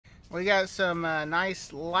We got some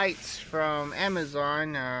nice lights from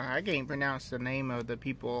Amazon. I can't pronounce the name of the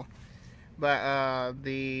people, but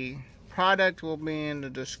the product will be in the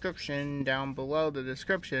description down below the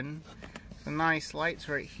description. Some nice lights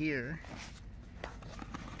right here.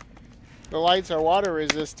 The lights are water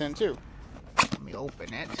resistant too. Let me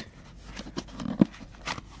open it.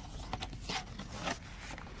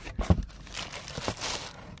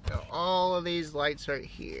 So all of these lights right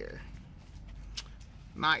here.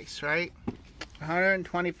 Nice, right?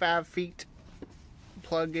 125 feet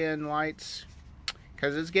plug-in lights.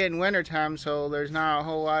 Because it's getting wintertime, so there's not a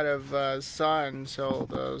whole lot of sun. So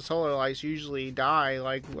the solar lights usually die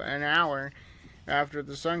like an hour after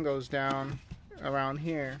the sun goes down around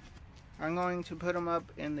here. I'm going to put them up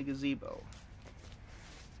in the gazebo.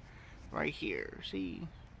 Right here. See?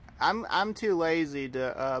 I'm too lazy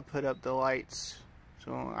to put up the lights.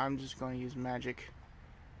 So I'm just going to use magic.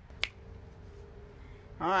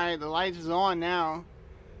 Alright, the lights is on now.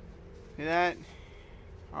 See that?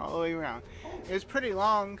 All the way around. It's pretty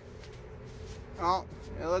long. Oh,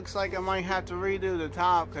 it looks like I might have to redo the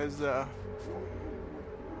top because I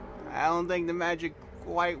don't think the magic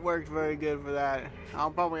light worked very good for that.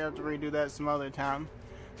 I'll probably have to redo that some other time.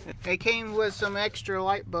 It came with some extra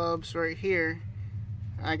light bulbs right here.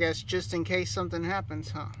 I guess just in case something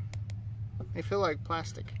happens, huh? They feel like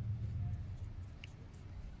plastic.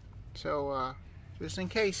 So, just in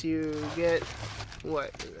case you get,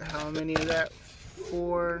 what, how many is that?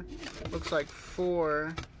 4, looks like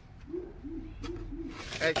 4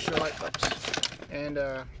 extra light bulbs. And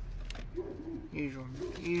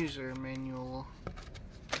user manual.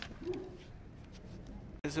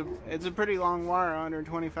 It's a pretty long wire,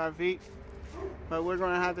 125 feet. But we're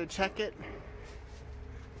going to have to check it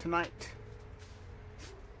tonight.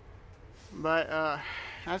 But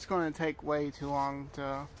that's going to take way too long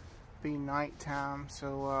to be nighttime,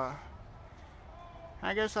 so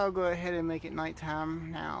I guess I'll go ahead and make it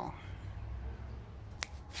nighttime now.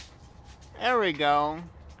 There we go.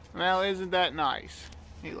 Well, isn't that nice?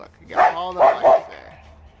 Hey, look, you got all the lights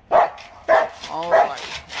there. All the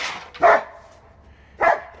lights.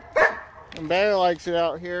 And Bear likes it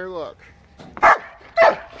out here. Look. Lights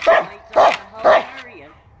up the whole area.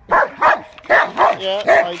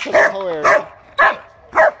 Yeah, lights up the whole area.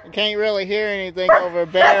 You can't really hear anything over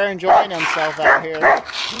Bear enjoying himself out here.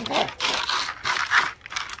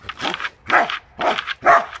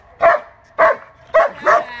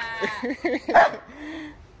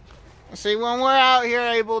 See, when we're out here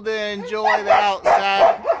able to enjoy the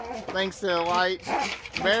outside, thanks to the lights,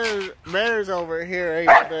 Bear's over here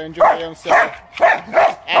able to enjoy himself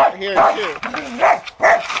out here too.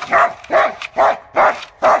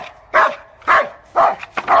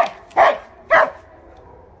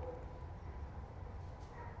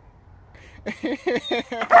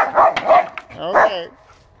 Okay.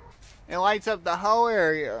 It lights up the whole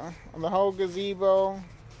area, the whole gazebo,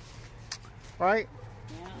 right?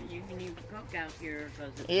 Yeah, you can even cook out here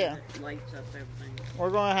because it lights up everything. We're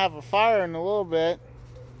going to have a fire in a little bit.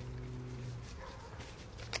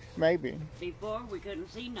 Maybe. Before, we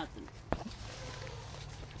couldn't see nothing.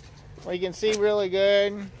 Well, you can see really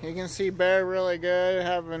good. You can see Bear really good,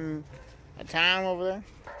 having a time over there.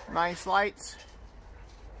 Nice lights.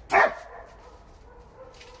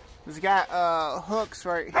 It's got hooks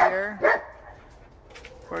right here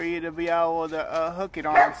for you to be able to hook it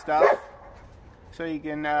on stuff, so you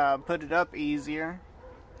can put it up easier.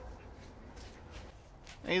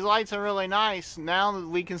 These lights are really nice. Now that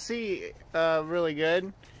we can see really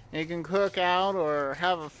good, you can cook out or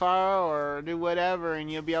have a fire or do whatever,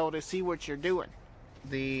 and you'll be able to see what you're doing.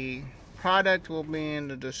 The product will be in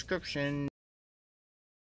the description.